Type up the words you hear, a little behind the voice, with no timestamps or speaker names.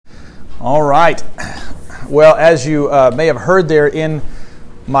All right. Well, as you may have heard there in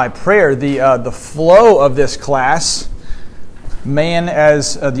my prayer, the flow of this class, man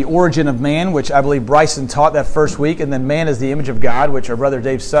as the origin of man, which I believe Bryson taught that first week, and then man as the image of God, which our brother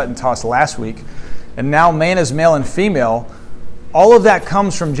Dave Sutton taught us last week, and now man as male and female, all of that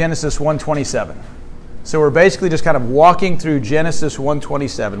comes from Genesis 1:27. So we're basically just kind of walking through Genesis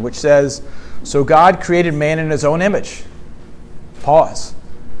 1:27, which says, so God created man in his own image. Pause.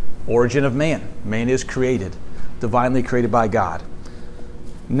 Origin of man. Man is created, divinely created by God.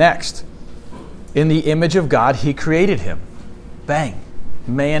 Next, in the image of God, he created him. Bang.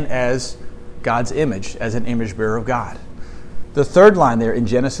 Man as God's image, as an image bearer of God. The third line there in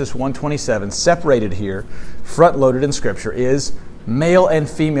Genesis 1:27, separated here, front-loaded in Scripture, is male and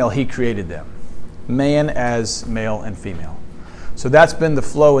female he created them. Man as male and female. So that's been the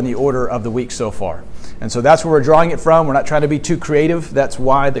flow in the order of the week so far. And so that's where we're drawing it from. We're not trying to be too creative. That's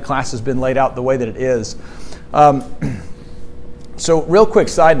why the class has been laid out the way that it is. So real quick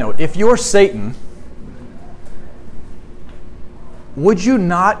side note, if you're Satan, would you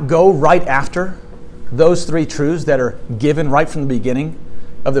not go right after those three truths that are given right from the beginning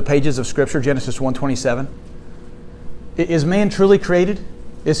of the pages of Scripture, Genesis 1:27? Is man truly created?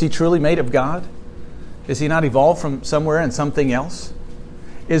 Is he truly made of God? Is he not evolved from somewhere and something else?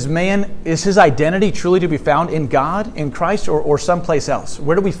 Is his identity truly to be found in God, in Christ, or someplace else?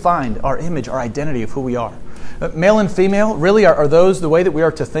 Where do we find our image, our identity of who we are? Male and female, really, are those the way that we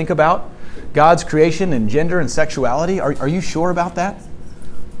are to think about God's creation and gender and sexuality? Are you sure about that?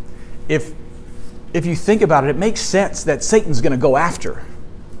 If you think about it, it makes sense that Satan's going to go after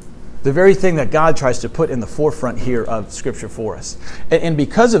the very thing that God tries to put in the forefront here of Scripture for us. And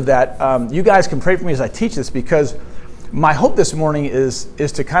because of that, you guys can pray for me as I teach this, because my hope this morning is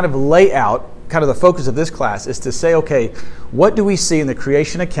to kind of lay out, kind of the focus of this class is to say, okay, what do we see in the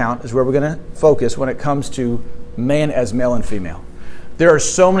creation account is where we're going to focus when it comes to man as male and female. There are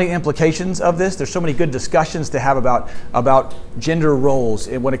so many implications of this. There's so many good discussions to have about gender roles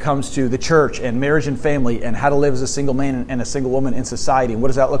when it comes to the church and marriage and family and how to live as a single man and a single woman in society. And what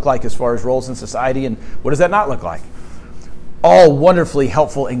does that look like as far as roles in society, and what does that not look like? All wonderfully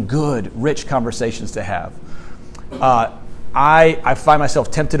helpful and good, rich conversations to have. I find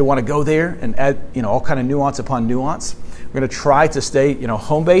myself tempted to want to go there and add, all kind of nuance upon nuance. We're going to try to stay,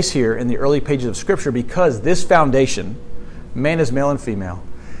 home base here in the early pages of Scripture, because this foundation, man is male and female,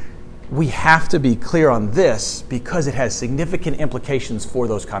 we have to be clear on this because it has significant implications for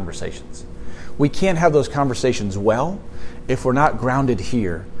those conversations. We can't have those conversations well if we're not grounded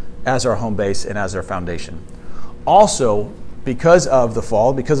here as our home base and as our foundation. Also, because of the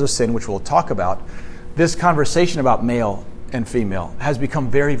fall, because of sin, which we'll talk about, this conversation about male and female has become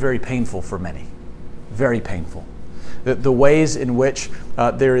very, very painful for many. Very painful. The ways in which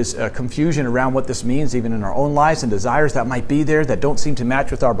there is confusion around what this means, even in our own lives, and desires that might be there that don't seem to match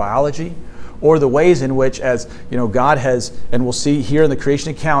with our biology, or the ways in which, as God has, and we'll see here in the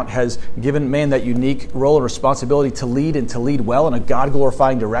creation account, has given man that unique role and responsibility to lead, and to lead well in a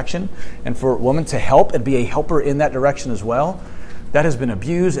God-glorifying direction, and for women to help and be a helper in that direction as well. That has been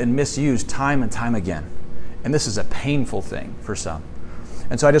abused and misused time and time again. And this is a painful thing for some.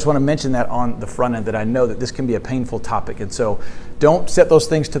 And so I just want to mention that on the front end, that I know that this can be a painful topic. And so don't set those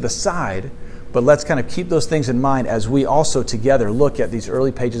things to the side, but let's kind of keep those things in mind as we also together look at these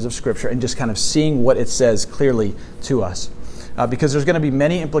early pages of Scripture and just kind of seeing what it says clearly to us. Because there's going to be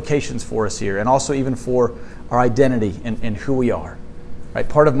many implications for us here, and also even for our identity and who we are. Right?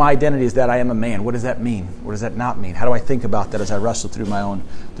 Part of my identity is that I am a man. What does that mean? What does that not mean? How do I think about that as I wrestle through my own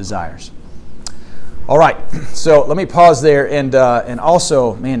desires? All right, so let me pause there, and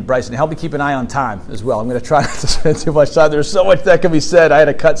also, man, Bryson, help me keep an eye on time as well. I'm going to try not to spend too much time. There's so much that can be said. I had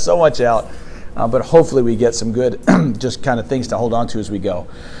to cut so much out, but hopefully we get some good just kind of things to hold on to as we go.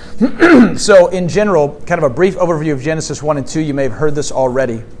 So in general, kind of a brief overview of Genesis 1 and 2. You may have heard this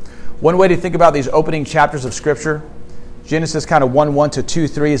already. One way to think about these opening chapters of Scripture, Genesis kind of 1:1 to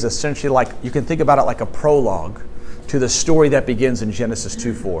 2:3 is essentially like, you can think about it like a prologue to the story that begins in Genesis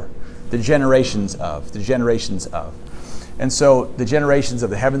 2:4. The generations of. And so the generations of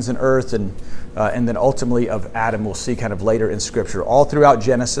the heavens and earth and then ultimately of Adam we'll see kind of later in Scripture. All throughout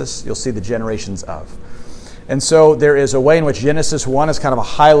Genesis, you'll see the generations of. And so there is a way in which Genesis 1 is kind of a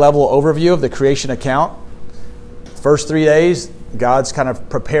high-level overview of the creation account. First 3 days, God's kind of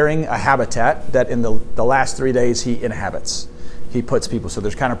preparing a habitat that in the last 3 days He inhabits. He puts people. So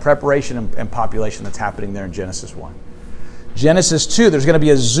there's kind of preparation and population that's happening there in Genesis 1. Genesis 2, there's going to be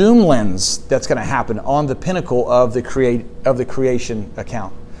a zoom lens that's going to happen on the pinnacle of the creation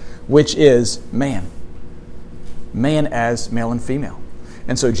account, which is man. Man as male and female.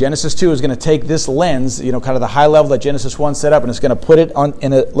 And so Genesis 2 is going to take this lens, kind of the high level that Genesis 1 set up, and it's going to put it on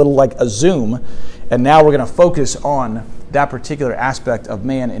in a little like a zoom. And now we're going to focus on that particular aspect of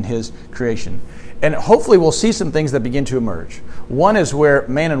man and his creation. And hopefully we'll see some things that begin to emerge. One is where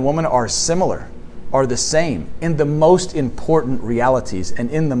man and woman are similar, are the same in the most important realities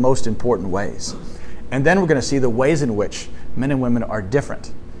and in the most important ways. And then we're going to see the ways in which men and women are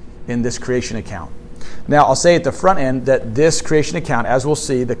different in this creation account. Now, I'll say at the front end that this creation account, as we'll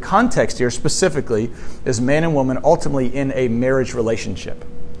see, the context here specifically is man and woman ultimately in a marriage relationship.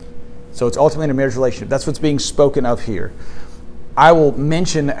 So it's ultimately in a marriage relationship. That's what's being spoken of here. I will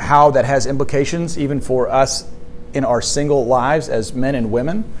mention how that has implications even for us in our single lives as men and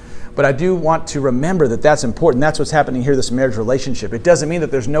women. But I do want to remember that that's important. That's what's happening here, this marriage relationship. It doesn't mean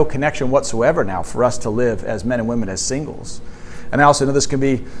that there's no connection whatsoever now for us to live as men and women as singles. And I also know this can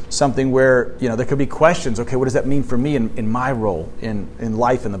be something where, there could be questions. Okay, what does that mean for me in my role in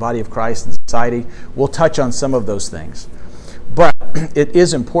life, in the body of Christ, in society? We'll touch on some of those things. But it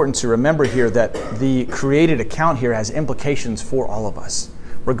is important to remember here that the created account here has implications for all of us,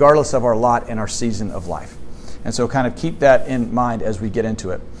 regardless of our lot and our season of life. And so kind of keep that in mind as we get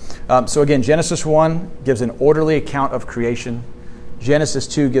into it. So again, Genesis 1 gives an orderly account of creation. Genesis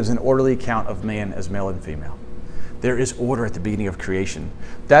 2 gives an orderly account of man as male and female. There is order at the beginning of creation.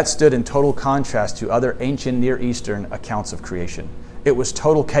 That stood in total contrast to other ancient Near Eastern accounts of creation. It was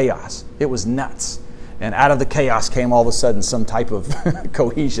total chaos. It was nuts. And out of the chaos came all of a sudden some type of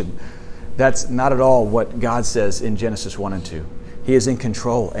cohesion. That's not at all what God says in Genesis 1 and 2. He is in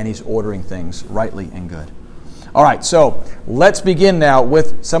control and he's ordering things rightly and good. All right, so let's begin now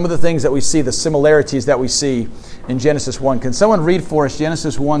with some of the things that we see, the similarities that we see in Genesis 1. Can someone read for us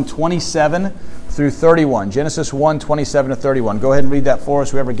Genesis 1, 27 through 31? Genesis 1, 27 to 31. Go ahead and read that for us,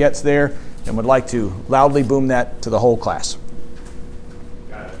 whoever gets there, and would like to loudly boom that to the whole class.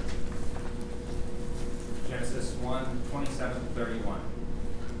 Got it. Genesis 1, 27 to 31.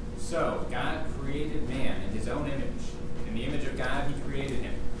 So God created man in his own image. In the image of God he created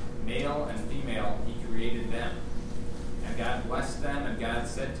him. Male and female he created them. And God blessed them, and God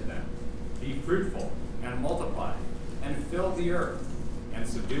said to them, be fruitful and multiply, and fill the earth, and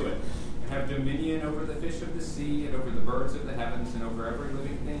subdue it, and have dominion over the fish of the sea, and over the birds of the heavens, and over every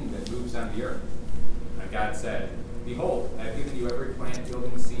living thing that moves on the earth. And God said, behold, I have given you every plant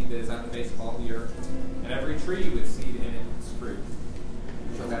yielding seed that is on the face of all the earth, and every tree with seed in its fruit.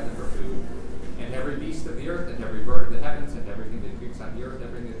 You shall have them for food, and every beast of the earth, and every bird of the heavens, and everything that creeps on the earth,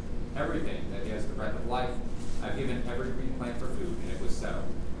 everything that has the breath of life, I've given every green plant for food, and it was so.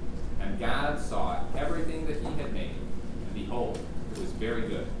 And God saw everything that he had made, and behold, it was very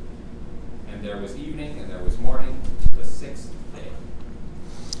good. And there was evening, and there was morning, the sixth day.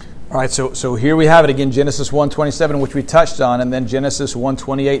 All right, so here we have it again, Genesis 1:27, which we touched on, and then Genesis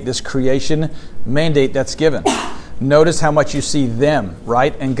 1:28, this creation mandate that's given. Notice how much you see them,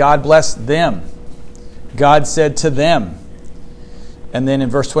 right? And God blessed them. God said to them. And then in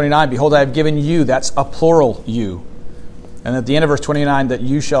verse 29, behold, I have given you, that's a plural you. And at the end of verse 29, that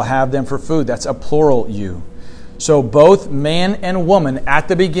you shall have them for food, that's a plural you. So both man and woman at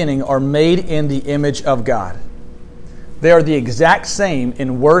the beginning are made in the image of God. They are the exact same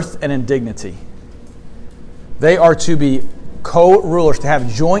in worth and in dignity. They are to be co-rulers, to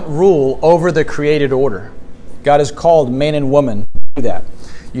have joint rule over the created order. God has called man and woman to do that.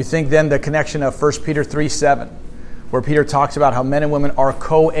 You think then the connection of 1 Peter 3:7, where Peter talks about how men and women are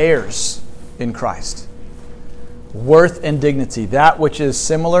co-heirs in Christ. Worth and dignity, that which is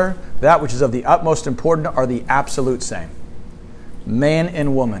similar, that which is of the utmost importance, are the absolute same. Man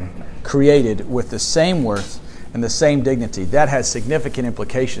and woman created with the same worth and the same dignity. That has significant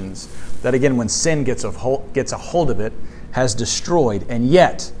implications that, again, when sin gets a hold of it, has destroyed. And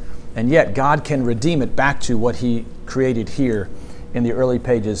yet, God can redeem it back to what he created here in the early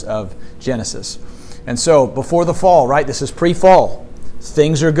pages of Genesis. And so, before the fall, right, this is pre-fall.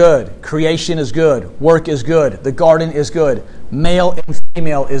 Things are good. Creation is good. Work is good. The garden is good. Male and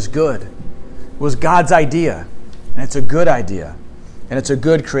female is good. It was God's idea. And it's a good idea. And it's a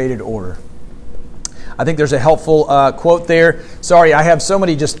good created order. I think there's a helpful quote there. Sorry, I have so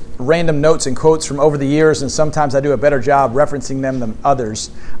many just random notes and quotes from over the years, and sometimes I do a better job referencing them than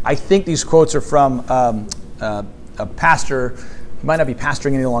others. I think these quotes are from a pastor. He might not be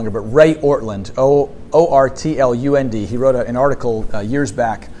pastoring any longer, but Ray Ortlund, Ortlund. He wrote an article years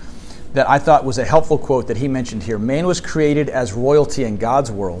back that I thought was a helpful quote that he mentioned here. Man was created as royalty in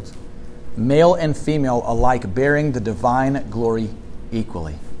God's world, male and female alike bearing the divine glory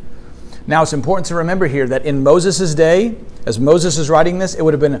equally. Now, it's important to remember here that in Moses' day, as Moses is writing this, it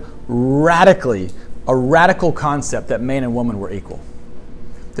would have been a radical concept that man and woman were equal.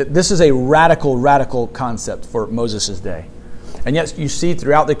 This is a radical concept for Moses' day. And yet you see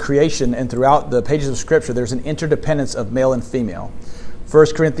throughout the creation and throughout the pages of Scripture, there's an interdependence of male and female. 1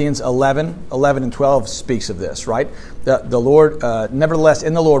 Corinthians 11 and 12 speaks of this, right? The Lord, nevertheless,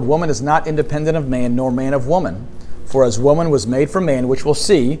 in the Lord, woman is not independent of man, nor man of woman. For as woman was made from man, which we'll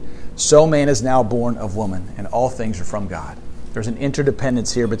see, so man is now born of woman, and all things are from God. There's an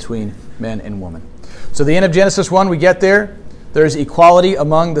interdependence here between men and woman. So the end of Genesis 1, we get there. There's equality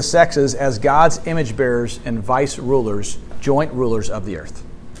among the sexes as God's image bearers and vice rulers, joint rulers of the earth.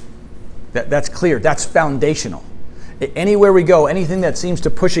 That's clear. That's foundational. Anywhere we go, anything that seems to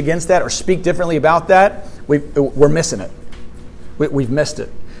push against that or speak differently about that, we're missing it. We've missed it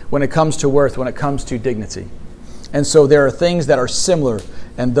when it comes to worth, when it comes to dignity. And so there are things that are similar,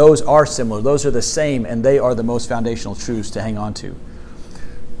 and those are similar. Those are the same, and they are the most foundational truths to hang on to.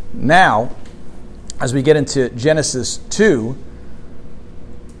 Now, as we get into Genesis 2,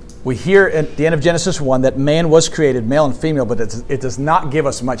 we hear at the end of Genesis 1 that man was created, male and female, but it does not give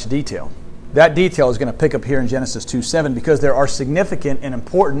us much detail. That detail is going to pick up here in Genesis 2:7 because there are significant and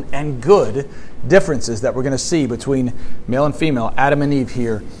important and good differences that we're going to see between male and female, Adam and Eve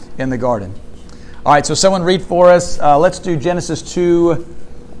here in the garden. All right, so someone read for us. Let's do Genesis 2.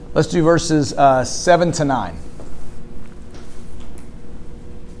 Let's do verses 7 to 9.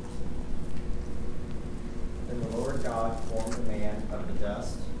 Then the Lord God formed the man of the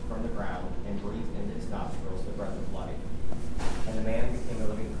dust from the ground and breathed into his nostrils the breath of life. And the man became a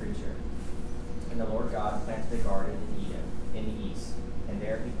living creature. And the Lord God planted a garden in Eden, in the east, and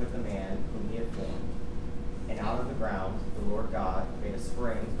there he put the man whom he had formed. And out of the ground the Lord God made to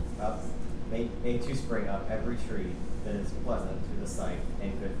spring up every tree that is pleasant to the sight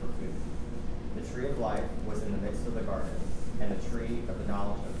and good for food. The tree of life was in the midst of the garden, and the tree of the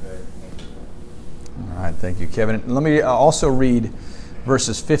knowledge of good and evil. All right, thank you, Kevin. Let me also read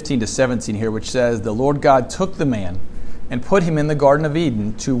verses 15 to 17 here, which says, the Lord God took the man and put him in the Garden of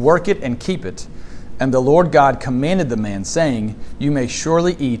Eden to work it and keep it. And the Lord God commanded the man, saying, you may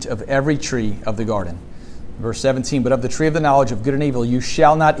surely eat of every tree of the garden. Verse 17, but of the tree of the knowledge of good and evil you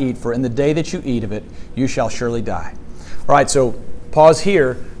shall not eat, for in the day that you eat of it, you shall surely die. All right, so pause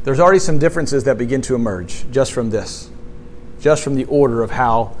here. There's already some differences that begin to emerge just from this, just from the order of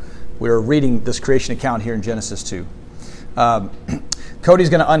how we're reading this creation account here in Genesis 2.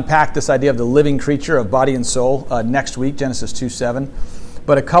 Cody's going to unpack this idea of the living creature of body and soul next week, Genesis 2:7.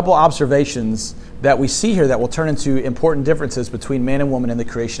 But a couple observations that we see here that will turn into important differences between man and woman in the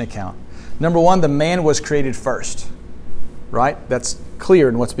creation account. Number one, the man was created first, right? That's clear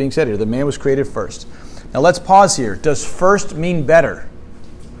in what's being said here. The man was created first. Now let's pause here. Does first mean better?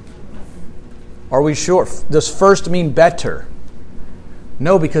 Are we sure? Does first mean better?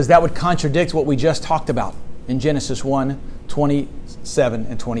 No, because that would contradict what we just talked about in Genesis 1, 27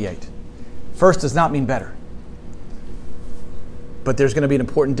 and 28. First does not mean better. But there's going to be an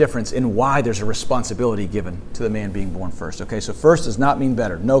important difference in why there's a responsibility given to the man being born first. Okay, so first does not mean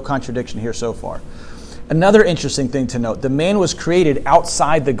better. No contradiction here so far. Another interesting thing to note, the man was created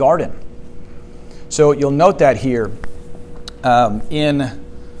outside the garden. So you'll note that here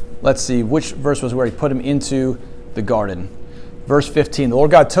let's see, which verse was where he put him into the garden. Verse 15, the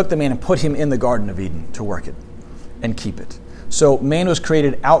Lord God took the man and put him in the Garden of Eden to work it and keep it. So man was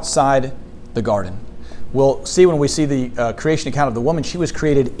created outside the garden. We'll see when we see the creation account of the woman, she was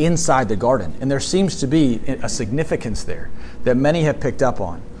created inside the garden. And there seems to be a significance there that many have picked up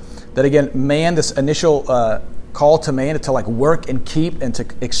on. That again, man, this initial call to man to like work and keep and to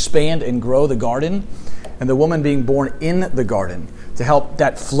expand and grow the garden, and the woman being born in the garden to help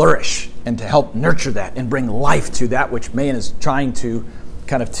that flourish and to help nurture that and bring life to that which man is trying to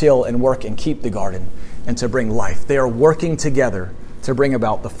kind of till and work and keep the garden and to bring life. They are working together to bring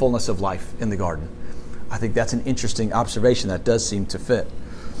about the fullness of life in the garden. I think that's an interesting observation that does seem to fit.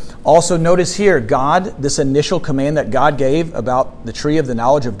 Also notice here, God, this initial command that God gave about the tree of the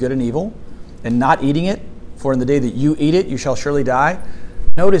knowledge of good and evil and not eating it, for in the day that you eat it, you shall surely die.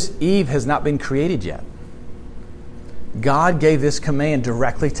 Notice Eve has not been created yet. God gave this command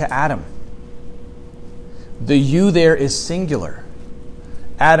directly to Adam. The you there is singular.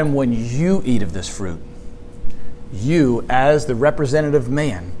 Adam, when you eat of this fruit, you, as the representative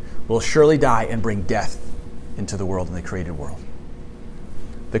man, will surely die and bring death into the world, in the created world.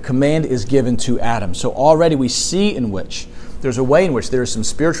 The command is given to Adam. So already we see there's a way in which there is some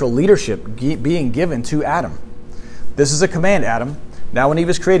spiritual leadership being given to Adam. This is a command, Adam. Now when Eve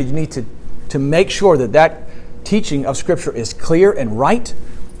is created, you need to make sure that teaching of Scripture is clear and right.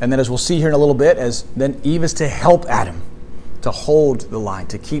 And then as we'll see here in a little bit, then Eve is to help Adam to hold the line,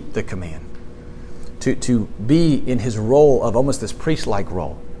 to keep the command. to be in his role of almost this priest-like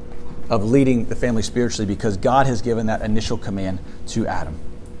role of leading the family spiritually, because God has given that initial command to Adam.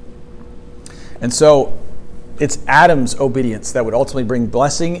 And so it's Adam's obedience that would ultimately bring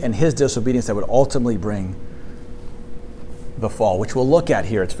blessing, and his disobedience that would ultimately bring the fall, which we'll look at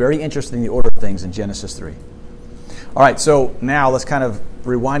here. It's very interesting, the order of things in Genesis 3. All right, so now let's kind of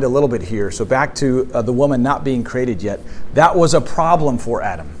rewind a little bit here. So back to the woman not being created yet. That was a problem for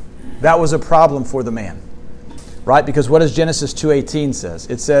Adam. That was a problem for the man, right? Because what does Genesis 2:18 says?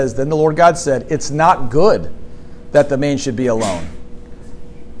 It says, then the Lord God said, it's not good that the man should be alone.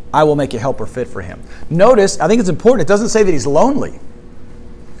 I will make a helper fit for him. Notice, I think it's important, it doesn't say that he's lonely.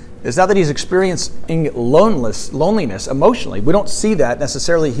 It's not that he's experiencing loneliness emotionally. We don't see that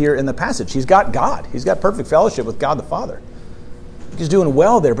necessarily here in the passage. He's got God. He's got perfect fellowship with God the Father. He's doing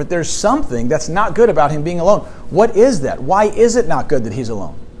well there, but there's something that's not good about him being alone. What is that? Why is it not good that he's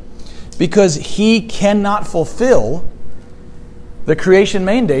alone? Because he cannot fulfill the creation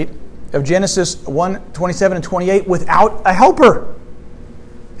mandate of Genesis 1:27 and 28 without a helper.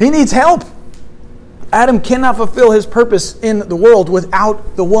 He needs help. Adam cannot fulfill his purpose in the world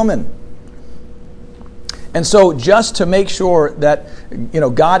without the woman. And so just to make sure that,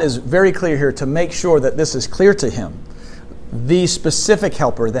 God is very clear here to make sure that this is clear to him, the specific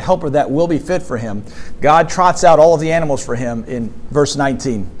helper, the helper that will be fit for him, God trots out all of the animals for him in verse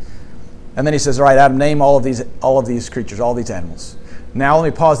 19. And then he says, all right, Adam, name all of these creatures, all these animals. Now let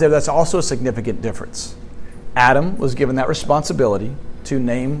me pause there. That's also a significant difference. Adam was given that responsibility to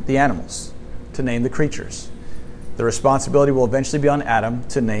name the animals, to name the creatures. The responsibility will eventually be on Adam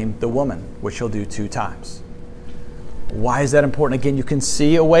to name the woman, which he'll do 2 times. Why is that important? Again, you can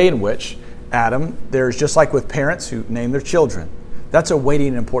see a way in which Adam, there's just like with parents who name their children, that's a weighty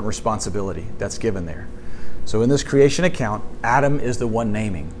and important responsibility that's given there. So in this creation account, Adam is the one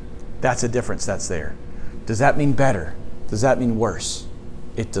naming. That's a difference that's there. Does that mean better? Does that mean worse?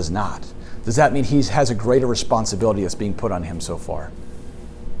 It does not. Does that mean he has a greater responsibility that's being put on him so far?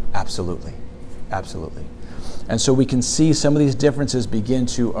 Absolutely. Absolutely. And so we can see some of these differences begin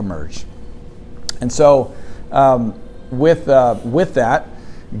to emerge. And so with that,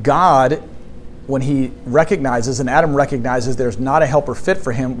 God, when he recognizes, and Adam recognizes there's not a helper fit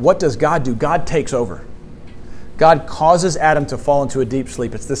for him, what does God do? God takes over. God causes Adam to fall into a deep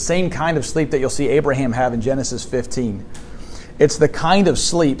sleep. It's the same kind of sleep that you'll see Abraham have in Genesis 15. It's the kind of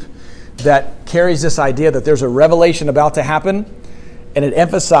sleep that carries this idea that there's a revelation about to happen, and it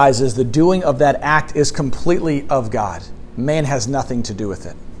emphasizes the doing of that act is completely of God. Man has nothing to do with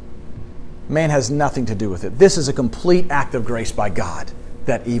it. Man has nothing to do with it. This is a complete act of grace by God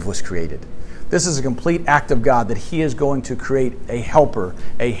that Eve was created. This is a complete act of God that he is going to create a helper,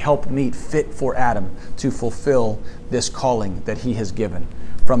 a helpmeet fit for Adam to fulfill this calling that he has given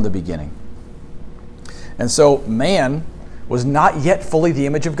from the beginning. And so man was not yet fully the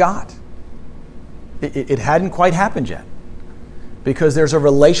image of God. It hadn't quite happened yet, because there's a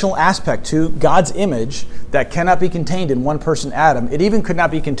relational aspect to God's image that cannot be contained in one person, Adam. It even could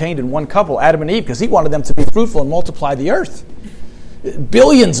not be contained in one couple, Adam and Eve, because he wanted them to be fruitful and multiply the earth.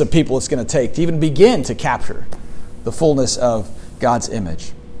 Billions of people it's going to take to even begin to capture the fullness of God's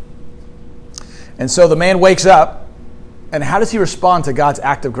image. And so the man wakes up, and how does he respond to God's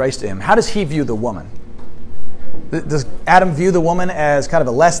act of grace to him? How does he view the woman? Does Adam view the woman as kind of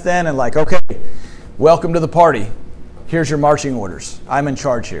a less than, and like, okay, welcome to the party. Here's your marching orders. I'm in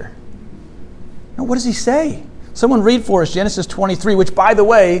charge here. Now, what does he say? Someone read for us Genesis 23, which, by the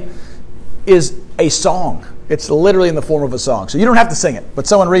way, is a song. It's literally in the form of a song. So you don't have to sing it, but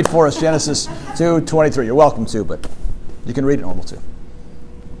someone read for us Genesis 2:23. You're welcome to, but you can read it normal too.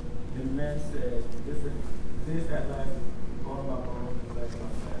 And the man said, This at last bone of my bone and flesh of my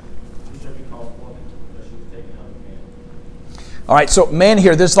flesh. She shall be called woman, because she was taken out of man. All right, so man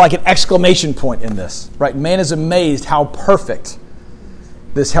here, there's like an exclamation point in this, right? Man is amazed how perfect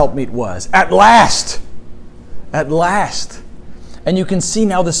this helpmeet was. At last! At last! And you can see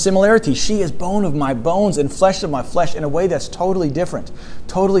now the similarity. She is bone of my bones and flesh of my flesh in a way that's totally different,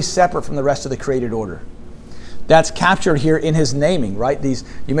 totally separate from the rest of the created order. That's captured here in his naming, right?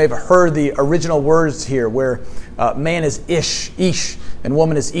 You may have heard the original words here where man is ish, and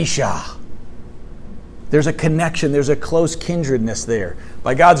woman is isha. There's a connection, there's a close kindredness there.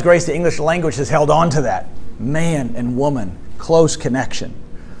 By God's grace, the English language has held on to that. Man and woman, close connection.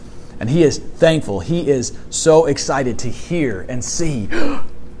 And he is thankful. He is so excited to hear and see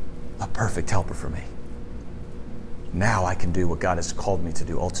a perfect helper for me. now I can do what God has called me to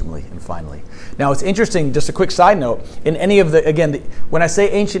do ultimately and finally. Now, it's interesting, just a quick side note, in any of the, again, when I say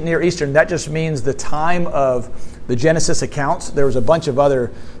ancient Near Eastern, that just means the time of the Genesis accounts. There was a bunch of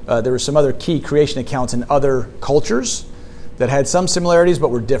other, there were some other key creation accounts in other cultures that had some similarities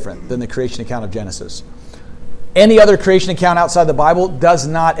but were different than the creation account of Genesis. Any other creation account outside the Bible does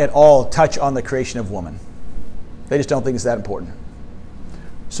not at all touch on the creation of woman. They just don't think it's that important.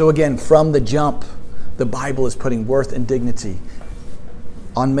 So again, from the jump, the Bible is putting worth and dignity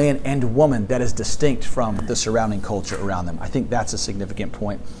on man and woman that is distinct from the surrounding culture around them. I think that's a significant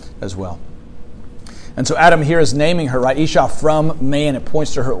point as well. And so Adam here is naming her, right? Isha, from man. It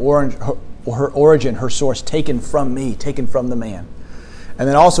points to her origin, her source, taken from me, taken from the man. And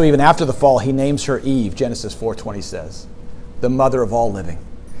then also even after the fall, he names her Eve, Genesis 4:20 says, the mother of all living.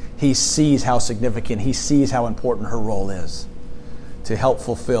 He sees how significant, he sees how important her role is to help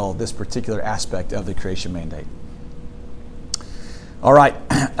fulfill this particular aspect of the creation mandate. All right.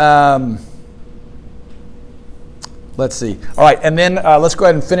 Let's see. All right, and then let's go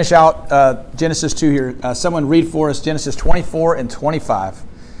ahead and finish out Genesis 2 here. Someone read for us Genesis 24 and 25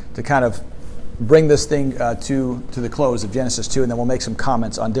 to kind of bring this thing to the close of Genesis 2, and then we'll make some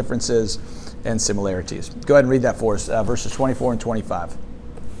comments on differences and similarities. Go ahead and read that for us, verses 24 and 25.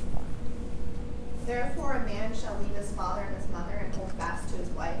 Therefore a man shall leave his father and his mother and hold fast to his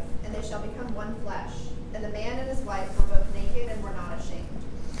wife, and they shall become one flesh. And the man and his wife were both naked and were not ashamed.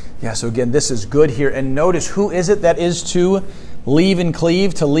 Yeah, so again, this is good here. And notice, who is it that is to leave and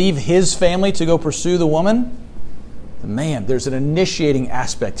cleave, to leave his family to go pursue the woman? The man. There's an initiating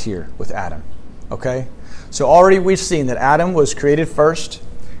aspect here with Adam. Okay? So already we've seen that Adam was created first.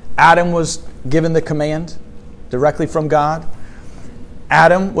 Adam was given the command directly from God.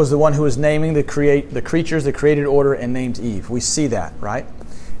 Adam was the one who was naming the creatures, the created order, and named Eve. We see that, right?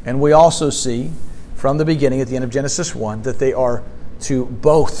 And we also see from the beginning at the end of Genesis 1 that they are to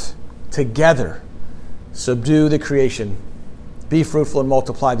both together subdue the creation, be fruitful and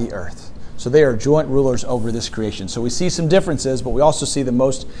multiply the earth. So they are joint rulers over this creation. So we see some differences, but we also see the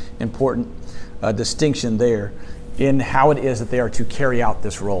most important distinction there in how it is that they are to carry out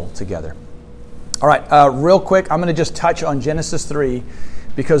this role together. All right, real quick, I'm going to just touch on Genesis 3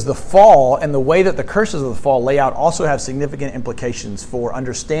 because the fall and the way that the curses of the fall lay out also have significant implications for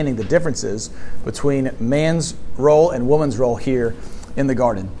understanding the differences between man's role and woman's role here in the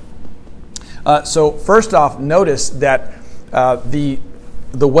garden. So first off, notice that the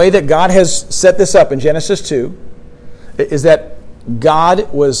way that God has set this up in Genesis 2 is that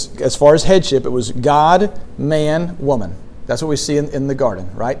God was, as far as headship, it was God, man, woman. That's what we see in the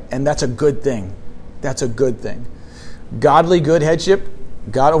garden, right? And that's a good thing. That's a good thing. Godly good headship,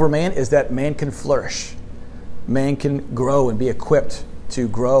 God over man, is that man can flourish. Man can grow and be equipped to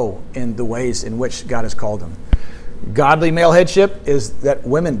grow in the ways in which God has called them. Godly male headship is that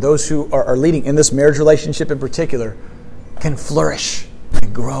women, those who are leading in this marriage relationship in particular, can flourish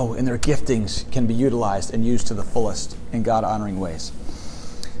and grow, and their giftings can be utilized and used to the fullest in God-honoring ways.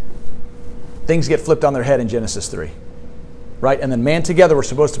 Things get flipped on their head in Genesis 3, right? And then man together, we're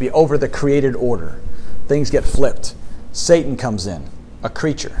supposed to be over the created order. Things get flipped. Satan comes in, a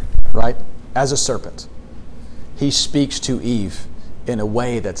creature, right, as a serpent. He speaks to Eve in a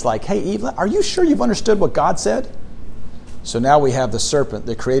way that's like, hey, Eve, are you sure you've understood what God said? So now we have the serpent,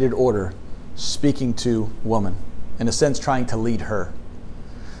 the created order, speaking to woman, in a sense trying to lead her.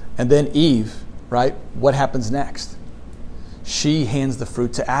 And then Eve, right, what happens next? She hands the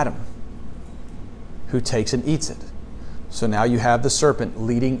fruit to Adam, who takes and eats it. So now you have the serpent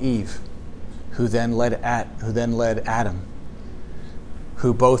leading Eve, who then led Adam,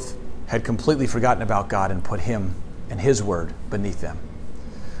 who both had completely forgotten about God and put him and his word beneath them.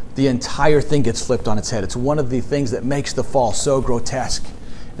 The entire thing gets flipped on its head. It's one of the things that makes the fall so grotesque,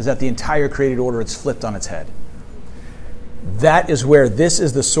 is that the entire created order is flipped on its head. That is where this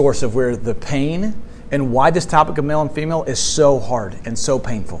is the source of where the pain and why this topic of male and female is so hard and so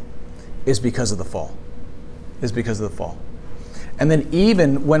painful is because of the fall. And then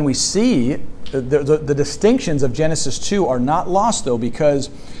even when we see the distinctions of Genesis 2 are not lost, though, because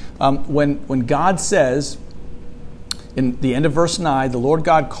when God says, in the end of verse 9, the Lord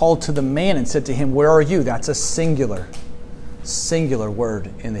God called to the man and said to him, where are you? That's a singular word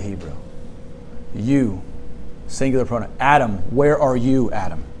in the Hebrew. You, singular pronoun. Adam, where are you,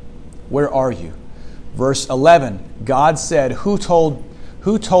 Adam? Where are you? Verse 11, God said, who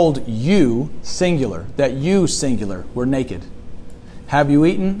told you, singular, that you, singular, were naked? Have you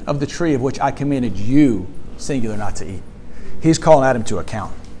eaten of the tree of which I commanded you, singular, not to eat? He's calling Adam to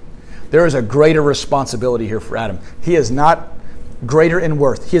account. There is a greater responsibility here for Adam. He is not greater in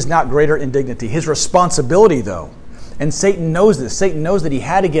worth. He is not greater in dignity. His responsibility, though, And Satan knows this. Satan knows that he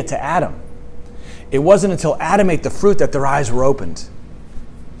had to get to Adam. It wasn't until Adam ate the fruit that their eyes were opened.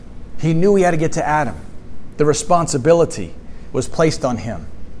 He knew he had to get to Adam. The responsibility was placed on him.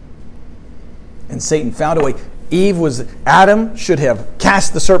 And Satan found a way. Adam should have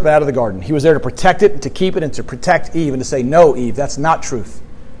cast the serpent out of the garden. He was there to protect it, to keep it, and to protect Eve, and to say, no, Eve, that's not truth.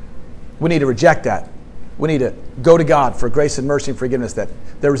 We need to reject that. We need to go to God for grace and mercy and forgiveness, that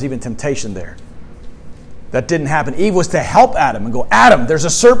there was even temptation there. That didn't happen. Eve was to help Adam and go, Adam, there's a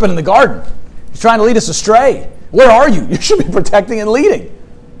serpent in the garden. He's trying to lead us astray. Where are you? You should be protecting and leading.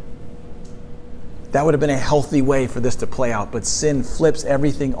 That would have been a healthy way for this to play out, but sin flips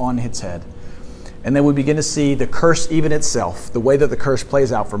everything on its head. And then we begin to see the curse even itself, the way that the curse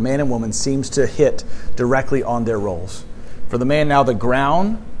plays out for man and woman seems to hit directly on their roles. For the man now, the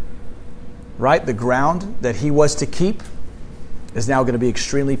ground, right, the ground that he was to keep is now going to be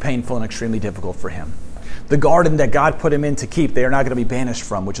extremely painful and extremely difficult for him. The garden that God put him in to keep, they are not going to be banished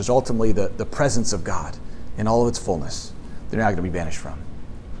from, which is ultimately the presence of God in all of its fullness. They're not going to be banished from.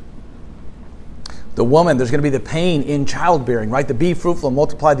 The woman, there's going to be the pain in childbearing, right? The be fruitful and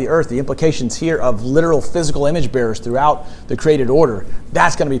multiply the earth. The implications here of literal physical image bearers throughout the created order,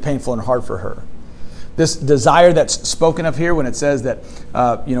 that's going to be painful and hard for her. This desire that's spoken of here when it says that,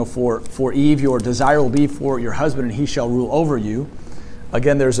 for Eve, your desire will be for your husband and he shall rule over you.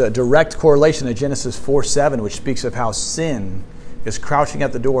 Again, there's a direct correlation to Genesis 4:7, which speaks of how sin is crouching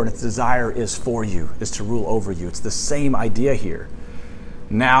at the door and its desire is for you, is to rule over you. It's the same idea here.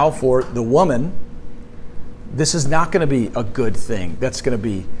 Now, for the woman, this is not going to be a good thing. That's going to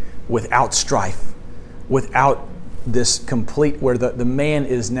be without strife, without this complete, where the man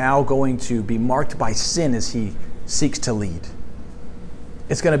is now going to be marked by sin as he seeks to lead.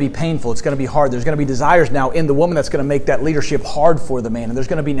 It's going to be painful. It's going to be hard. There's going to be desires now in the woman that's going to make that leadership hard for the man. And there's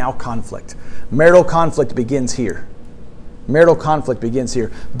going to be now conflict. Marital conflict begins here. Marital conflict begins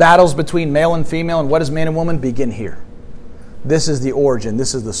here. Battles between male and female and what is man and woman begin here. This is the origin.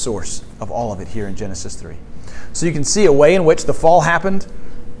 This is the source of all of it here in Genesis 3. So you can see a way in which the fall happened,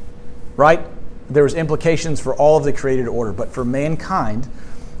 right? There was implications for all of the created order. But for mankind,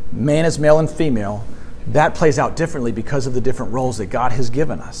 man is male and female, that plays out differently because of the different roles that God has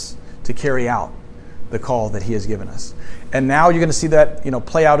given us to carry out the call that he has given us. And now you're going to see that,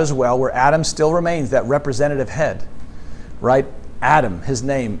 play out as well, where Adam still remains that representative head, right? Adam, his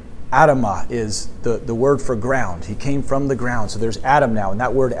name, Adamah, is the word for ground. He came from the ground. So there's Adam now, and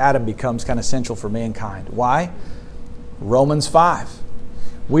that word Adam becomes kind of central for mankind. Why? Romans 5.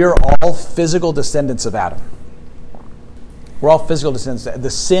 We are all physical descendants of Adam. We're all physical descendants.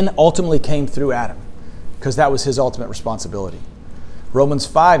 The sin ultimately came through Adam because that was his ultimate responsibility. Romans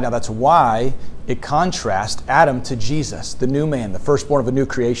 5, now that's why it contrasts Adam to Jesus, the new man, the firstborn of a new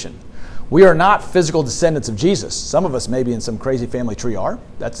creation. We are not physical descendants of Jesus. Some of us maybe in some crazy family tree are.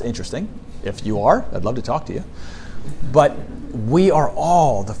 That's interesting. If you are, I'd love to talk to you. But we are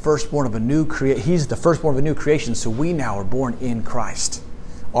all the firstborn of a new creation. He's the firstborn of a new creation, so we now are born in Christ,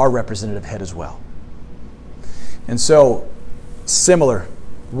 our representative head as well. And so, similar,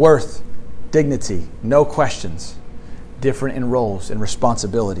 worth, dignity, no questions, different in roles and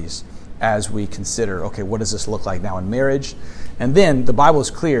responsibilities as we consider, okay, what does this look like now in marriage? And then the Bible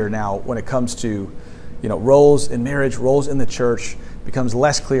is clear now when it comes to, roles in marriage, roles in the church, becomes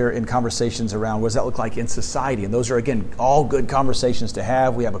less clear in conversations around what does that look like in society. And those are, again, all good conversations to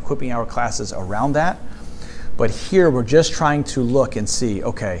have. We have equipping hour classes around that. But here we're just trying to look and see,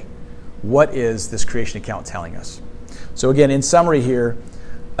 okay, what is this creation account telling us? So again, in summary here,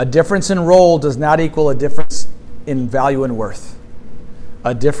 a difference in role does not equal a difference in value and worth.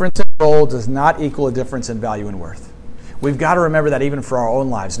 A difference in role does not equal a difference in value and worth. We've got to remember that even for our own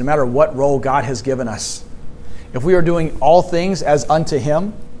lives, no matter what role God has given us. If we are doing all things as unto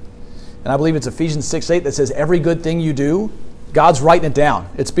him, and I believe it's Ephesians 6:8 that says every good thing you do, God's writing it down.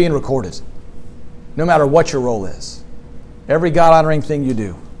 It's being recorded. No matter what your role is. Every God-honoring thing you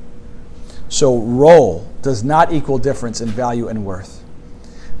do. So role does not equal difference in value and worth.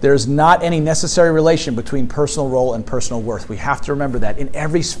 There's not any necessary relation between personal role and personal worth. We have to remember that in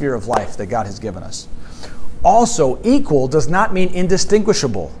every sphere of life that God has given us. Also, equal does not mean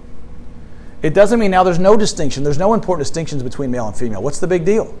indistinguishable. It doesn't mean now there's no distinction. There's no important distinctions between male and female. What's the big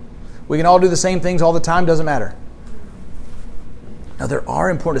deal? We can all do the same things all the time, doesn't matter. Now, there are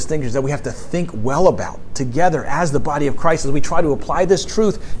important distinctions that we have to think well about together as the body of Christ as we try to apply this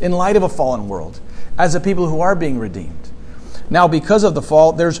truth in light of a fallen world, as a people who are being redeemed. Now, because of the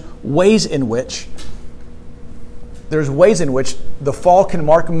fall, there's ways in which the fall can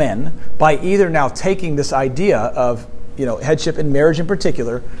mark men by either now taking this idea of headship in marriage in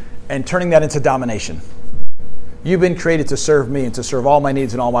particular and turning that into domination. You've been created to serve me and to serve all my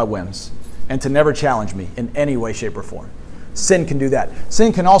needs and all my whims, and to never challenge me in any way, shape, or form. Sin can do that.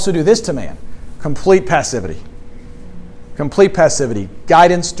 Sin can also do this to man. Complete passivity. Complete passivity.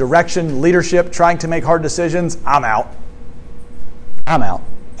 Guidance, direction, leadership, trying to make hard decisions. I'm out. I'm out.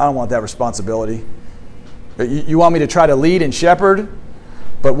 I don't want that responsibility. You want me to try to lead and shepherd?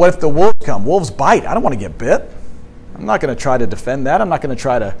 But what if the wolves come? Wolves bite. I don't want to get bit. I'm not going to try to defend that. I'm not going to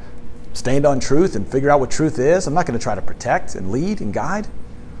try to stand on truth and figure out what truth is. I'm not going to try to protect and lead and guide.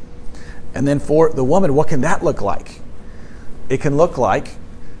 And then for the woman, what can that look like? It can look like,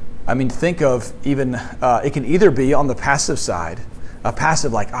 think of even, it can either be on the passive side, a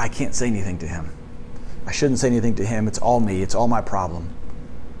passive like, I can't say anything to him. I shouldn't say anything to him. It's all me. It's all my problem.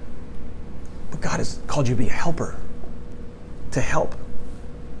 But God has called you to be a helper, to help.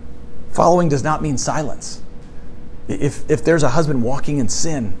 Following does not mean silence. If there's a husband walking in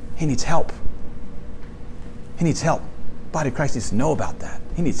sin, he needs help. He needs help. The body of Christ needs to know about that.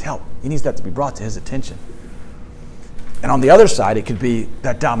 He needs help. He needs that to be brought to his attention. And on the other side, it could be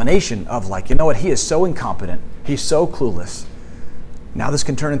that domination of like, you know what, he is so incompetent. He's so clueless. Now this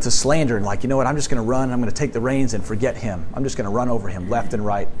can turn into slander and like, you know what, I'm just going to run. I'm going to take the reins and forget him. I'm just going to run over him left and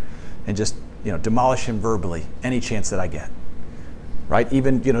right and just, demolish him verbally any chance that I get. Right?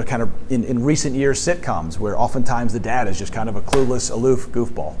 Even, kind of in recent years sitcoms where oftentimes the dad is just kind of a clueless, aloof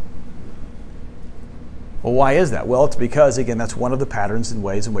goofball. Well, why is that? Well, it's because, again, that's one of the patterns and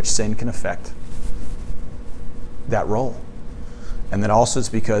ways in which sin can affect that role. And then also it's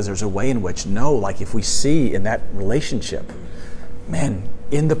because there's a way in which, if we see in that relationship, man,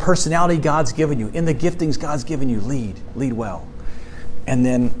 in the personality God's given you, in the giftings God's given you, lead well. And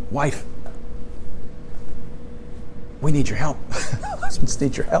then, wife, we need your help. Husbands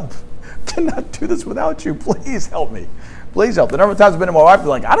need your help. Cannot do this without you. Please help me. Please help. The number of times I've been to my wife, I'm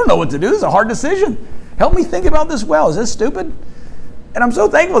like, I don't know what to do. This is a hard decision. Help me think about this well. Is this stupid? And I'm so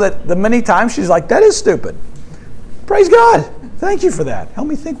thankful that the many times she's like, that is stupid. Praise God. Thank you for that. Help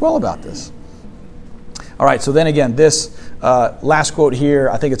me think well about this. All right, so then again, this last quote here,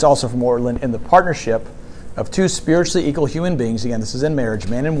 I think it's also from Ortlund, in the partnership of two spiritually equal human beings, again, this is in marriage,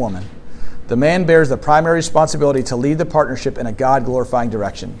 man and woman, the man bears the primary responsibility to lead the partnership in a God-glorifying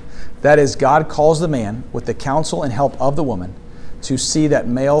direction. That is, God calls the man, with the counsel and help of the woman, to see that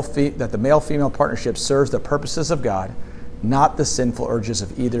the male-female partnership serves the purposes of God, not the sinful urges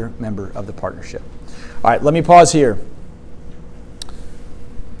of either member of the partnership. All right, let me pause here.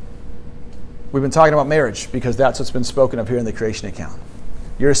 We've been talking about marriage because that's what's been spoken of here in the creation account.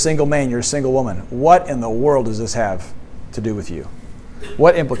 You're a single man, you're a single woman. What in the world does this have to do with you?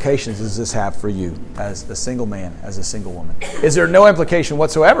 What implications does this have for you as a single man, as a single woman? Is there no implication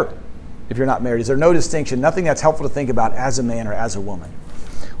whatsoever if you're not married? Is there no distinction, nothing that's helpful to think about as a man or as a woman?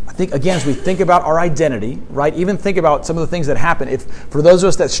 I think, again, as we think about our identity, right, even think about some of the things that happen. If for those of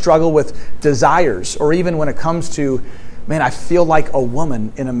us that struggle with desires, or even when it comes to, man, I feel like a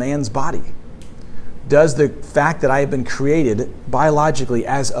woman in a man's body, does the fact that I have been created biologically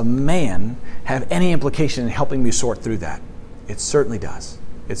as a man have any implication in helping me sort through that? It certainly does.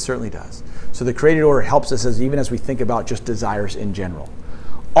 It certainly does. So the created order helps us even as we think about just desires in general.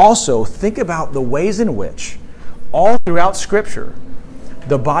 Also, think about the ways in which all throughout Scripture,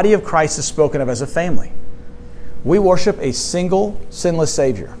 the body of Christ is spoken of as a family. We worship a single, sinless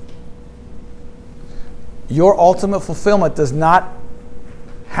Savior. Your ultimate fulfillment does not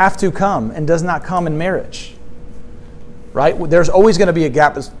have to come and does not come in marriage. Right? There's always going to be a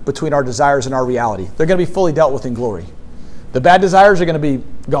gap between our desires and our reality. They're going to be fully dealt with in glory. The bad desires are going to be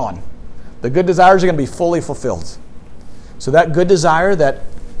gone. The good desires are going to be fully fulfilled. So that good desire that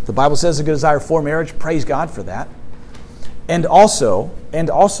the Bible says is a good desire for marriage, praise God for that. And also,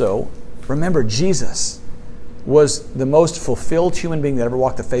 remember, Jesus was the most fulfilled human being that ever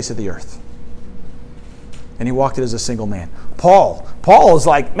walked the face of the earth. And he walked it as a single man. Paul is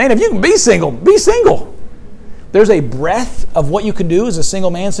like, man, if you can be single, be single. There's a breadth of what you can do as a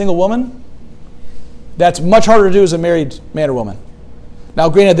single man, single woman, that's much harder to do as a married man or woman. Now,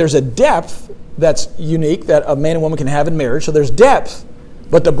 granted, there's a depth that's unique that a man and woman can have in marriage. So there's depth,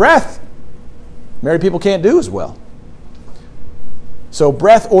 but the breadth, married people can't do as well. So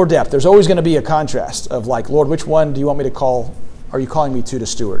breadth or depth, there's always going to be a contrast of like, Lord, which one do you want me to call? Are you calling me to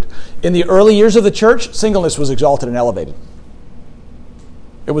steward? In the early years of the church, singleness was exalted and elevated.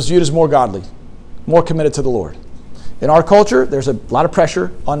 It was viewed as more godly, more committed to the Lord. In our culture, there's a lot of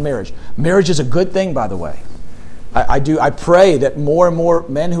pressure on marriage. Marriage is a good thing, by the way. I pray that more and more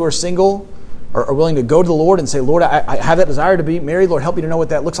men who are single are willing to go to the Lord and say, Lord, I have that desire to be married. Lord, help me to know what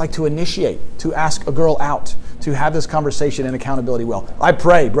that looks like to initiate, to ask a girl out, to have this conversation and accountability well. I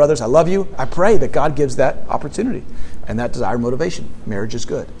pray, brothers, I love you. I pray that God gives that opportunity and that desire and motivation. Marriage is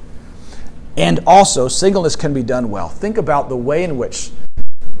good. And also, singleness can be done well. Think about the way in which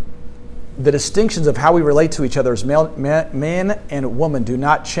the distinctions of how we relate to each other as man and woman do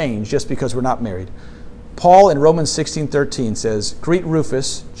not change just because we're not married. Paul in Romans 16:13 says, greet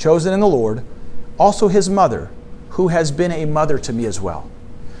Rufus, chosen in the Lord, also his mother, who has been a mother to me as well.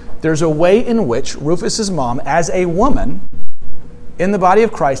 There's a way in which Rufus's mom, as a woman in the body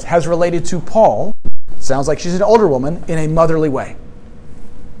of Christ, has related to Paul, sounds like she's an older woman, in a motherly way.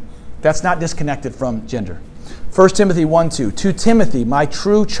 That's not disconnected from gender. 1 Timothy 1:2, to Timothy, my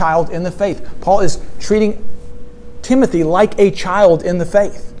true child in the faith. Paul is treating Timothy like a child in the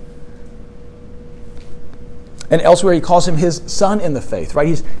faith. And elsewhere he calls him his son in the faith, right?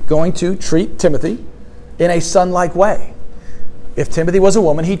 He's going to treat Timothy in a son-like way. If Timothy was a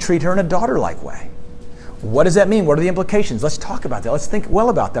woman, he'd treat her in a daughter-like way. What does that mean? What are the implications? Let's talk about that. Let's think well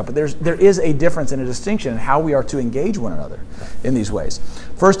about that. But there is a difference and a distinction in how we are to engage one another in these ways.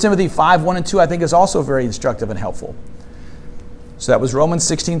 1 Timothy 5:1-2, I think, is also very instructive and helpful. So that was Romans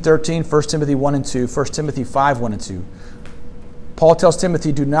 16:13, 1 Timothy 1-2, 1 Timothy 5:1-2. Paul tells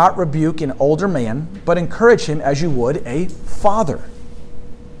Timothy, do not rebuke an older man, but encourage him as you would a father.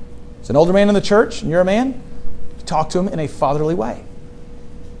 It's an older man in the church, and you're a man, talk to him in a fatherly way.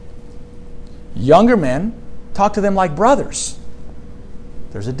 Younger men, talk to them like brothers.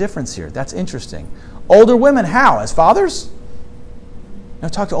 There's a difference here. That's interesting. Older women, how? As fathers? No,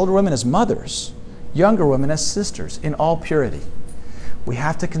 talk to older women as mothers. Younger women as sisters, in all purity. We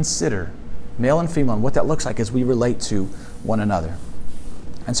have to consider male and female and what that looks like as we relate to one another.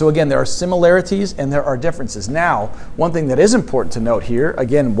 And so again, there are similarities and there are differences. Now, one thing that is important to note here,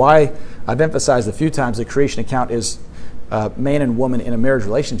 again, why I've emphasized a few times the creation account is man and woman in a marriage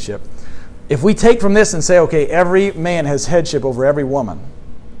relationship. If we take from this and say, okay, every man has headship over every woman,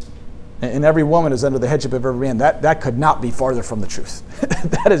 and every woman is under the headship of every man, that could not be farther from the truth.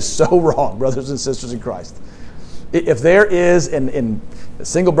 That is so wrong, brothers and sisters in Christ. If there is in a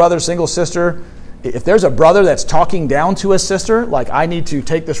single brother, single sister, if there's a brother that's talking down to a sister, like I need to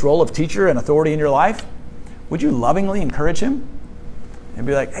take this role of teacher and authority in your life, would you lovingly encourage him? And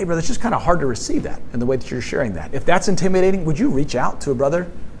be like, hey brother, it's just kind of hard to receive that in the way that you're sharing that. If that's intimidating, would you reach out to a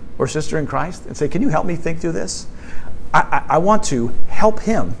brother or sister in Christ and say, can you help me think through this? I want to help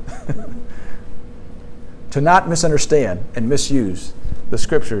him to not misunderstand and misuse the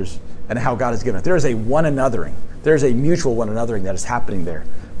scriptures and how God has given it. There is a one anothering. There's a mutual one anothering that is happening there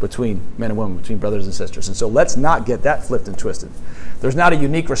between men and women, between brothers and sisters. And so let's not get that flipped and twisted. There's not a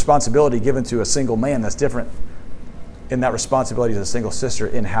unique responsibility given to a single man that's different in that responsibility as a single sister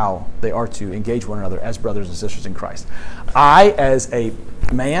in how they are to engage one another as brothers and sisters in Christ. I, as a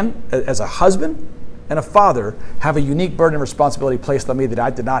man, as a husband and a father, have a unique burden and responsibility placed on me that I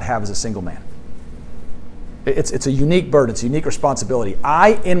did not have as a single man. It's a unique burden. It's a unique responsibility.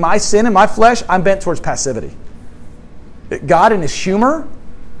 In my sin, in my flesh, I'm bent towards passivity. God, in his humor,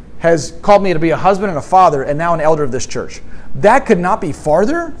 has called me to be a husband and a father and now an elder of this church. That could not be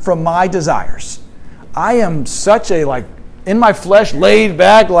farther from my desires. I am such a, in my flesh, laid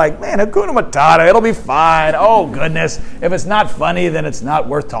back, man, Hakuna Matata, it'll be fine. Oh, goodness. If it's not funny, then it's not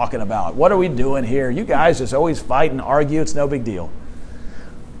worth talking about. What are we doing here? You guys just always fight and argue. It's no big deal.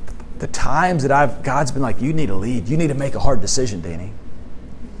 The times that God's been like, you need to lead. You need to make a hard decision, Danny.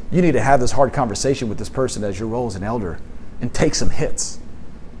 You need to have this hard conversation with this person as your role as an elder and take some hits.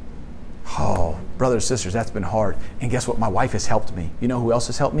 Oh, brothers and sisters, that's been hard. And guess what? My wife has helped me. You know who else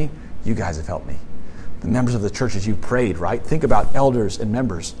has helped me? You guys have helped me. The members of the church as you prayed, right? Think about elders and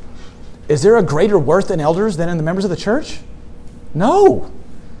members. Is there a greater worth in elders than in the members of the church? No.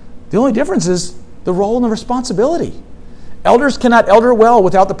 The only difference is the role and the responsibility. Elders cannot elder well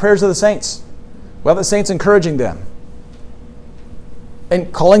without the prayers of the saints, without the saints encouraging them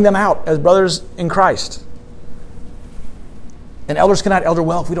and calling them out as brothers in Christ. And elders cannot elder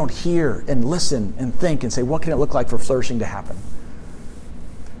well if we don't hear and listen and think and say, what can it look like for flourishing to happen?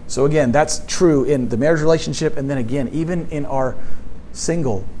 So again, that's true in the marriage relationship, and then again, even in our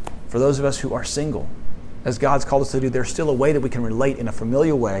single, for those of us who are single, as God's called us to do, there's still a way that we can relate in a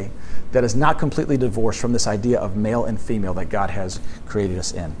familiar way that is not completely divorced from this idea of male and female that God has created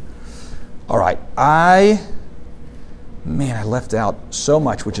us in. All right, I left out so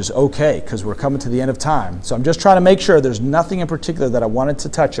much, which is okay, because we're coming to the end of time. So I'm just trying to make sure there's nothing in particular that I wanted to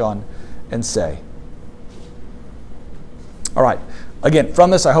touch on and say. All right. Again, from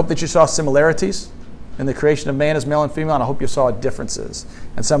this, I hope that you saw similarities in the creation of man as male and female, and I hope you saw differences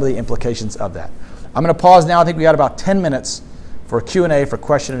and some of the implications of that. I'm going to pause now. I think we got about 10 minutes for a Q&A for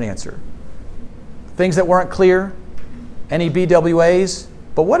question and answer. Things that weren't clear, any BWAs,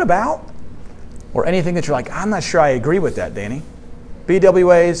 but what about? Or anything that you're like, I'm not sure I agree with that, Danny.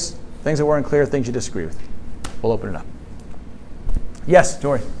 BWAs, things that weren't clear, things you disagree with. We'll open it up. Yes,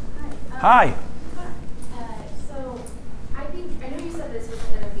 Tori. Hi. So I know you said this was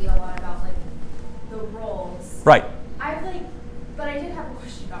going to be a lot about like the roles. Right. But I did have a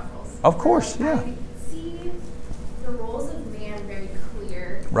question about roles. Of course, yeah. I see the roles of man very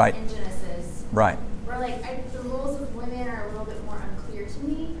clear Right. in Genesis. Right. Where the roles of women are a little bit more unclear to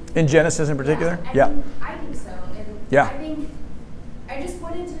me. In Genesis in particular? Yeah. I think so. And yeah. I just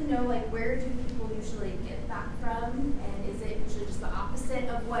wanted to know where do people usually get that from? And is it usually just the opposite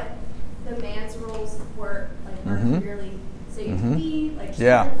of what the man's roles were clearly so you can be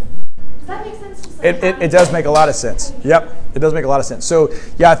yeah. Does that make sense? Just it does make a lot of sense. Yep, it does make a lot of sense. So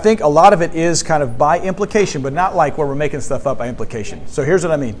yeah, I think a lot of it is kind of by implication, but not like where we're making stuff up by implication. So here's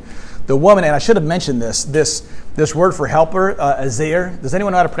what I mean. The woman, and I should have mentioned this word for helper, azer. Does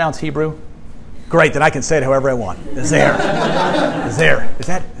anyone know how to pronounce Hebrew? Great, then I can say it however I want. Azer. Azer.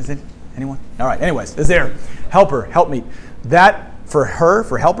 Is it anyone? All right, anyways, azer. Helper, helpmeet. That, for her,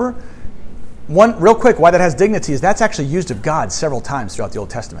 for helper, one, real quick, why that has dignity is that's actually used of God several times throughout the Old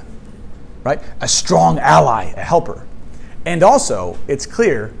Testament. Right? A strong ally, a helper. And also, it's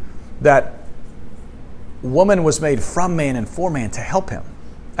clear that woman was made from man and for man to help him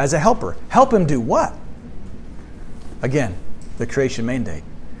as a helper. Help him do what? Again, the creation mandate.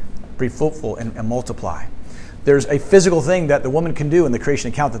 Be fruitful and multiply. There's a physical thing that the woman can do in the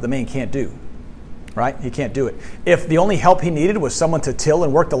creation account that the man can't do. Right? He can't do it. If the only help he needed was someone to till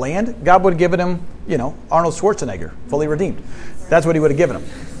and work the land, God would have given him, Arnold Schwarzenegger, fully redeemed. That's what he would have given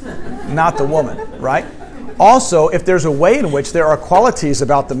him. Not the woman, right? Also, if there's a way in which there are qualities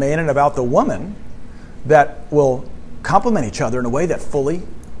about the man and about the woman that will complement each other in a way that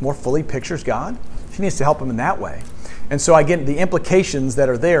more fully pictures God, she needs to help him in that way. And so again, the implications that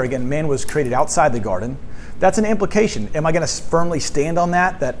are there, again, man was created outside the garden. That's an implication. Am I going to firmly stand on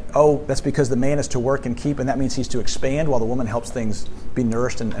that that's because the man is to work and keep, and that means he's to expand while the woman helps things be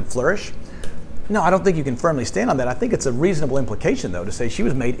nourished and flourish? No, I don't think you can firmly stand on that. I think it's a reasonable implication, though, to say she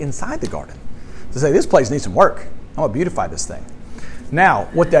was made inside the garden. To say, this place needs some work. I'm going to beautify this thing. Now,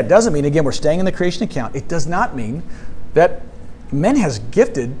 what that doesn't mean, again, we're staying in the creation account. It does not mean that God has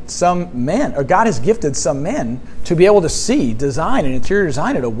gifted some men to be able to see, design, and interior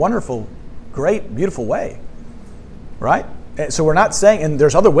design in a wonderful, great, beautiful way. Right? So we're not saying, and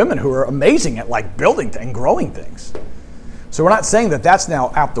there's other women who are amazing at building and growing things. So we're not saying that that's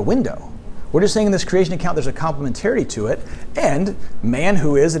now out the window. We're just saying in this creation account there's a complementarity to it, and man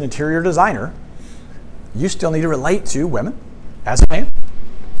who is an interior designer, you still need to relate to women as a man.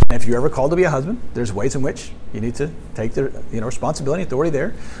 And if you're ever called to be a husband, there's ways in which you need to take the responsibility and authority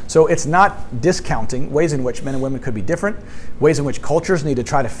there. So it's not discounting ways in which men and women could be different, ways in which cultures need to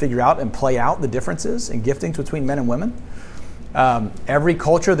try to figure out and play out the differences and giftings between men and women. Every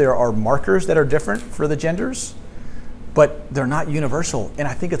culture, there are markers that are different for the genders, but they're not universal. And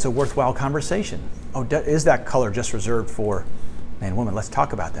I think it's a worthwhile conversation. Is that color just reserved for man and woman? Let's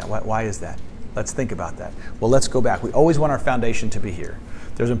talk about that. Why is that? Let's think about that. Well, let's go back. We always want our foundation to be here.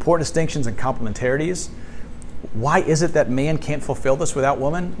 There's important distinctions and complementarities. Why is it that man can't fulfill this without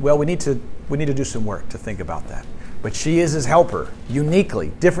woman? Well, we need to do some work to think about that. But she is his helper,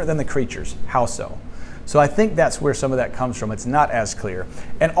 uniquely, different than the creatures. How so? So I think that's where some of that comes from. It's not as clear.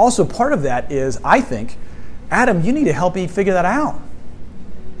 And also part of that is, I think, Adam, you need to help Eve figure that out.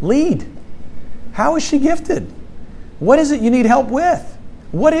 Lead. How is she gifted? What is it you need help with?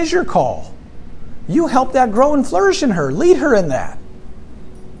 What is your call? You help that grow and flourish in her. Lead her in that.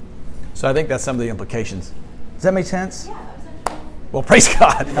 So I think that's some of the implications. Does that make sense? Yeah, that was actually. Well, praise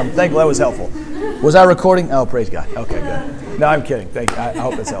God. I'm thankful that was helpful. Was I recording? Oh, praise God. Okay, good. No, I'm kidding. Thank you. I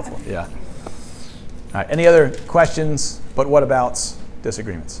hope it's helpful. Yeah. All right. Any other questions? But what abouts?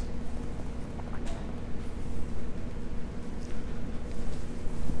 Disagreements?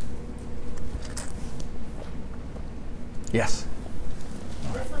 Yes.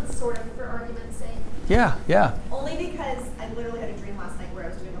 This one's sort of for argument's sake. Yeah. Only because I literally had a dream last night where I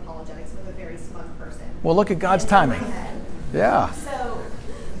was doing apologetics with a very smug person. Well, look at God's timing. Yeah. So,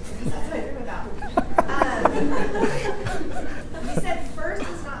 that's what I dream about. You said first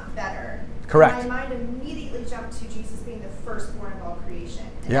is not better. Correct. My mind immediately jumped to Jesus being the firstborn of all creation.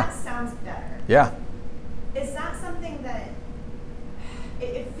 And Yeah. that sounds better. Yeah. Is that something that,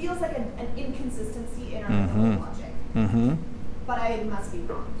 it feels like an inconsistency in our biblical logic. Mm-hmm. But I must be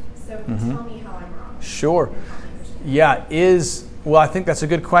wrong. So tell me how I'm wrong. Sure. Yeah, I think that's a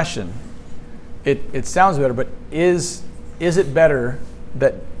good question. It sounds better, but is it better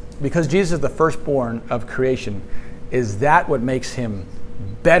that because Jesus is the firstborn of creation, is that what makes him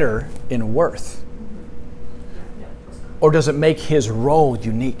better in worth? Or does it make his role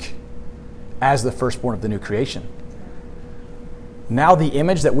unique as the firstborn of the new creation? Now the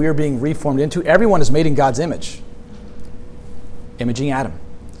image that we are being reformed into, everyone is made in God's image. Imaging Adam.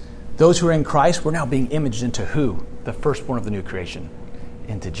 Those who are in Christ, we're now being imaged into who? The firstborn of the new creation.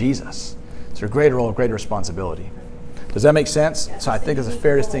 Into Jesus. It's a greater role, greater responsibility. Does that make sense? Yes, so I think it's a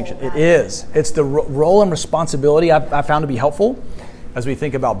fair distinction. It is. It's the role and responsibility I found to be helpful as we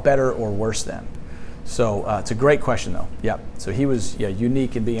think about better or worse than. So it's a great question, though. Yeah. So he was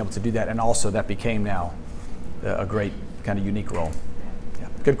unique in being able to do that, and also that became now a great kind of unique role. Yeah.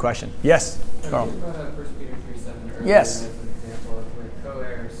 Good question. Yes, Carl. You brought up 1 Peter 3:7 earlier Yes. as an example of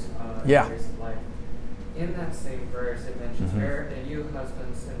co-heirs Yeah. heirs of life. In that same verse, it mentions, bear, and you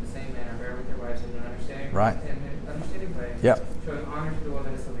husbands in the same manner bear with your wives in an understanding, Right. in an understanding way, Yep. showing honor to the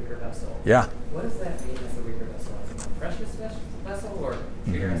woman as the weaker vessel. Yeah. What does that mean as the weaker vessel? As a more precious vessel, or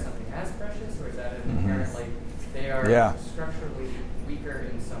treat her as something as precious, or is that an inherently they are structurally weaker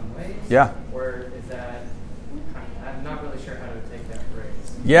in some ways? Yeah. Or is that, I'm not really sure how to take that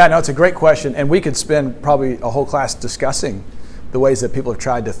phrase. Yeah, no, it's a great question, and we could spend probably a whole class discussing the ways that people have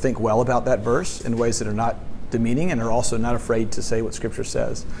tried to think well about that verse in ways that are not demeaning and are also not afraid to say what Scripture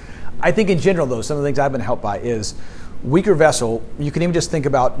says. I think in general, though, some of the things I've been helped by is weaker vessel. You can even just think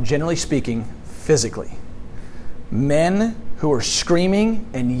about, generally speaking, physically. Men who are screaming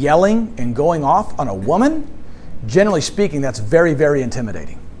and yelling and going off on a woman, generally speaking, that's very, very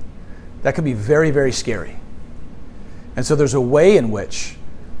intimidating. That can be very, very scary. And so there's a way in which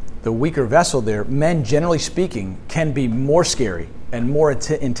the weaker vessel there, men generally speaking, can be more scary and more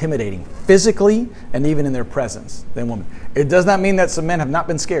intimidating physically and even in their presence than women. It does not mean that some men have not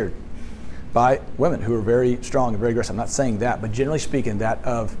been scared by women who are very strong and very aggressive. I'm not saying that, but generally speaking, that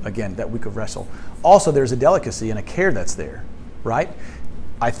of, again, that weaker vessel. Also, there's a delicacy and a care that's there, right?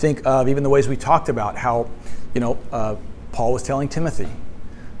 I think of even the ways we talked about how, Paul was telling Timothy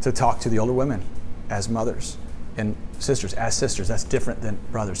to talk to the older women as mothers and sisters as sisters. That's different than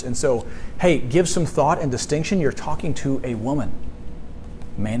brothers. And so, hey, give some thought and distinction. You're talking to a woman.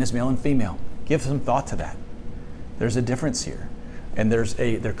 Man is male and female. Give some thought to that. There's a difference here. And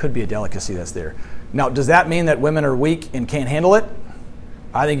there could be a delicacy that's there. Now, does that mean that women are weak and can't handle it?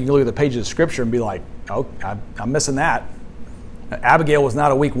 I think you can look at the pages of Scripture and be like, oh, I'm missing that. Abigail was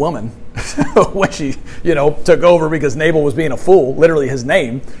not a weak woman when she, took over because Nabal was being a fool, literally his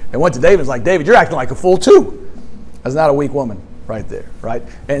name, and went to David and was like, David, you're acting like a fool too. That's not a weak woman right there, right?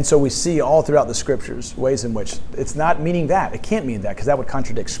 And so we see all throughout the Scriptures ways in which it's not meaning that. It can't mean that because that would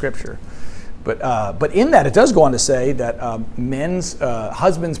contradict Scripture. But in that, it does go on to say that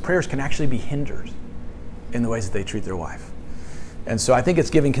husbands' prayers can actually be hindered in the ways that they treat their wife. And so I think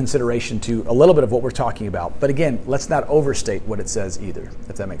it's giving consideration to a little bit of what we're talking about. But again, let's not overstate what it says either,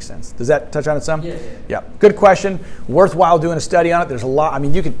 if that makes sense. Does that touch on it some? Yeah. Good question. Worthwhile doing a study on it. There's a lot. I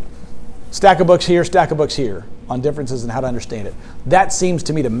mean, you could stack of books here on differences and how to understand it. That seems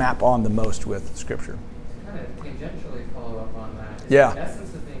to me to map on the most with Scripture. Kind of tangentially follow up on that. Is Yeah. the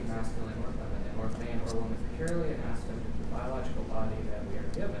essence of being masculine or feminine, or man or woman, purely an aspect of the biological body that we are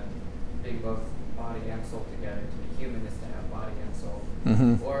given, being both body and soul together? To be human is to have body and soul.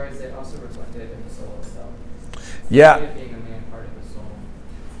 Mm-hmm. Or is it also reflected in the soul itself? Yeah. Being a man, part of the soul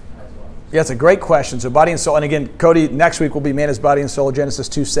as well. Yeah, it's a great question. So body and soul, and again, Cody, next week will be man is body and soul, Genesis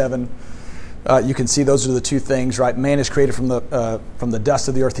 2:7. You can see those are the two things, right? Man is created from the dust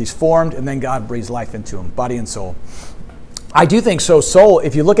of the earth he's formed, and then God breathes life into him, body and soul. I do think so. Soul,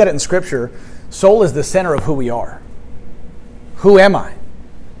 if you look at it in Scripture, soul is the center of who we are. Who am I?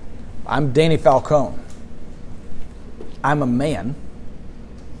 I'm Danny Falcone. I'm a man,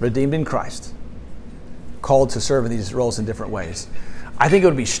 redeemed in Christ, called to serve in these roles in different ways. I think it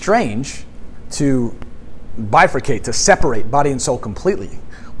would be strange to bifurcate, to separate body and soul completely.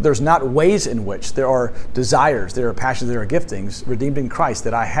 There's not ways in which there are desires, there are passions, there are giftings redeemed in Christ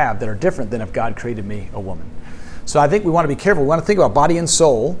that I have that are different than if God created me a woman. So I think we want to be careful. We want to think about body and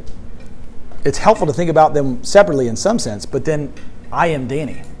soul. It's helpful to think about them separately in some sense, but then I am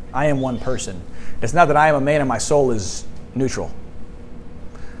Danny. I am one person. It's not that I am a man and my soul is neutral.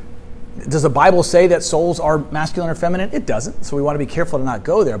 Does the Bible say that souls are masculine or feminine? It doesn't. So we want to be careful to not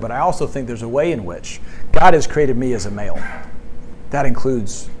go there. But I also think there's a way in which God has created me as a male. That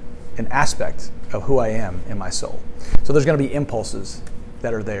includes an aspect of who I am in my soul. So there's going to be impulses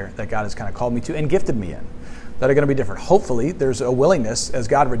that are there that God has kind of called me to and gifted me in. that are going to be different. Hopefully, there's a willingness, as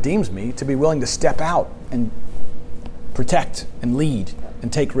God redeems me, to be willing to step out and protect and lead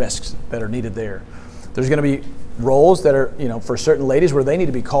and take risks that are needed there. There's going to be roles that are, for certain ladies where they need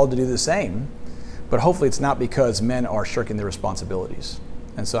to be called to do the same, but hopefully it's not because men are shirking their responsibilities.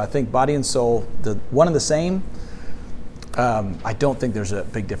 And so I think body and soul, the one and the same, I don't think there's a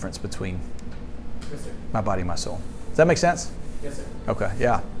big difference between my body and my soul. Does that make sense? Yes, sir. Okay,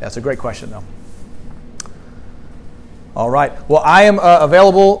 yeah. That's a great question, though. All right. Well, I am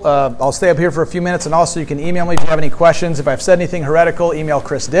available. I'll stay up here for a few minutes, and also you can email me if you have any questions. If I've said anything heretical, email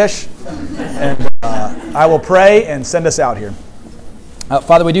Chris Dish, and I will pray and send us out here.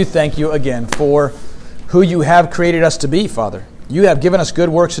 Father, we do thank you again for who you have created us to be, Father. You have given us good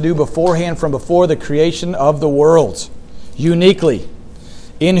works to do beforehand from before the creation of the world, uniquely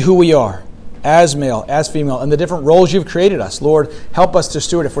in who we are, as male, as female, and the different roles you've created us. Lord, help us to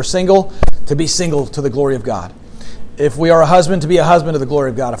steward. If we're single, to be single to the glory of God. If we are a husband, to be a husband to the glory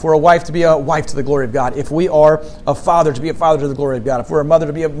of God. If we're a wife, to be a wife to the glory of God. If we are a father, to be a father to the glory of God. If we're a mother,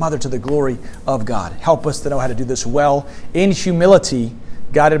 to be a mother to the glory of God. Help us to know how to do this well, in humility,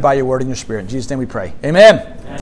 guided by your word and your spirit. In Jesus' name we pray. Amen.